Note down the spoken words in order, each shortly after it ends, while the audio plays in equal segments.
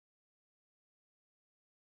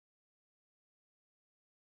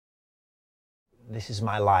This is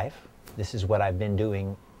my life. This is what I've been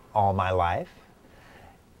doing all my life,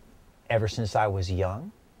 ever since I was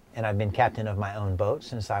young. And I've been captain of my own boat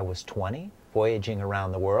since I was 20, voyaging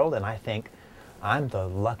around the world. And I think I'm the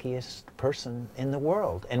luckiest person in the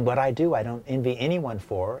world. And what I do, I don't envy anyone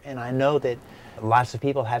for. And I know that lots of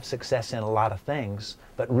people have success in a lot of things.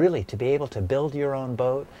 But really, to be able to build your own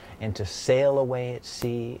boat and to sail away at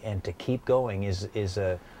sea and to keep going is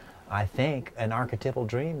I think, an archetypal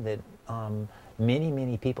dream that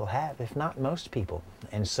many people have, if not most people.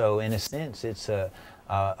 And so, in a sense, it's a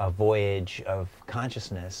voyage of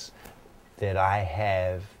consciousness that I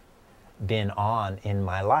have been on in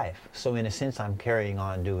my life. So in a sense, I'm carrying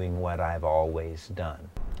on doing what I've always done.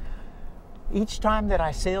 Each time that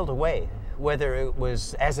I sailed away, whether it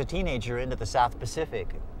was as a teenager into the South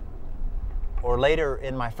Pacific, or later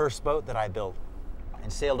in my first boat that I built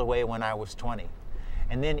and sailed away when I was 20,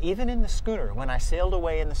 and then even in the schooner, when I sailed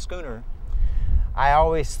away in the schooner, I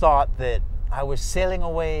always thought that I was sailing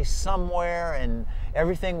away somewhere and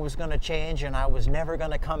everything was going to change and I was never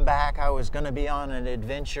going to come back. I was going to be on an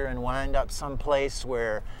adventure and wind up someplace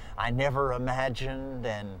where I never imagined.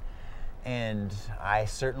 And I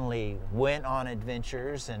certainly went on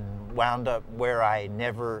adventures and wound up where I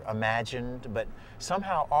never imagined, but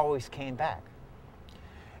somehow always came back.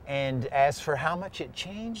 And as for how much it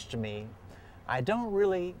changed me, I don't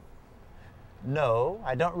really know.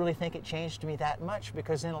 I don't really think it changed me that much,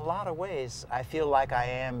 because in a lot of ways I feel like I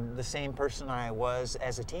am the same person I was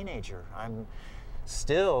as a teenager. I'm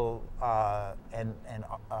still an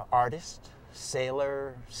artist,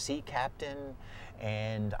 sailor, sea captain,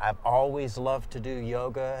 and I've always loved to do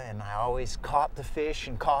yoga, and I always caught the fish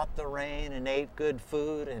and caught the rain and ate good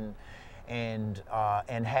food and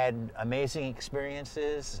had amazing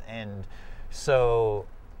experiences. And so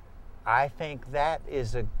I think that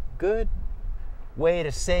is a good way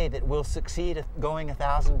to say that we'll succeed at going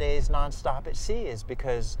 1,000 days nonstop at sea, is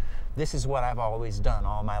because this is what I've always done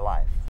all my life.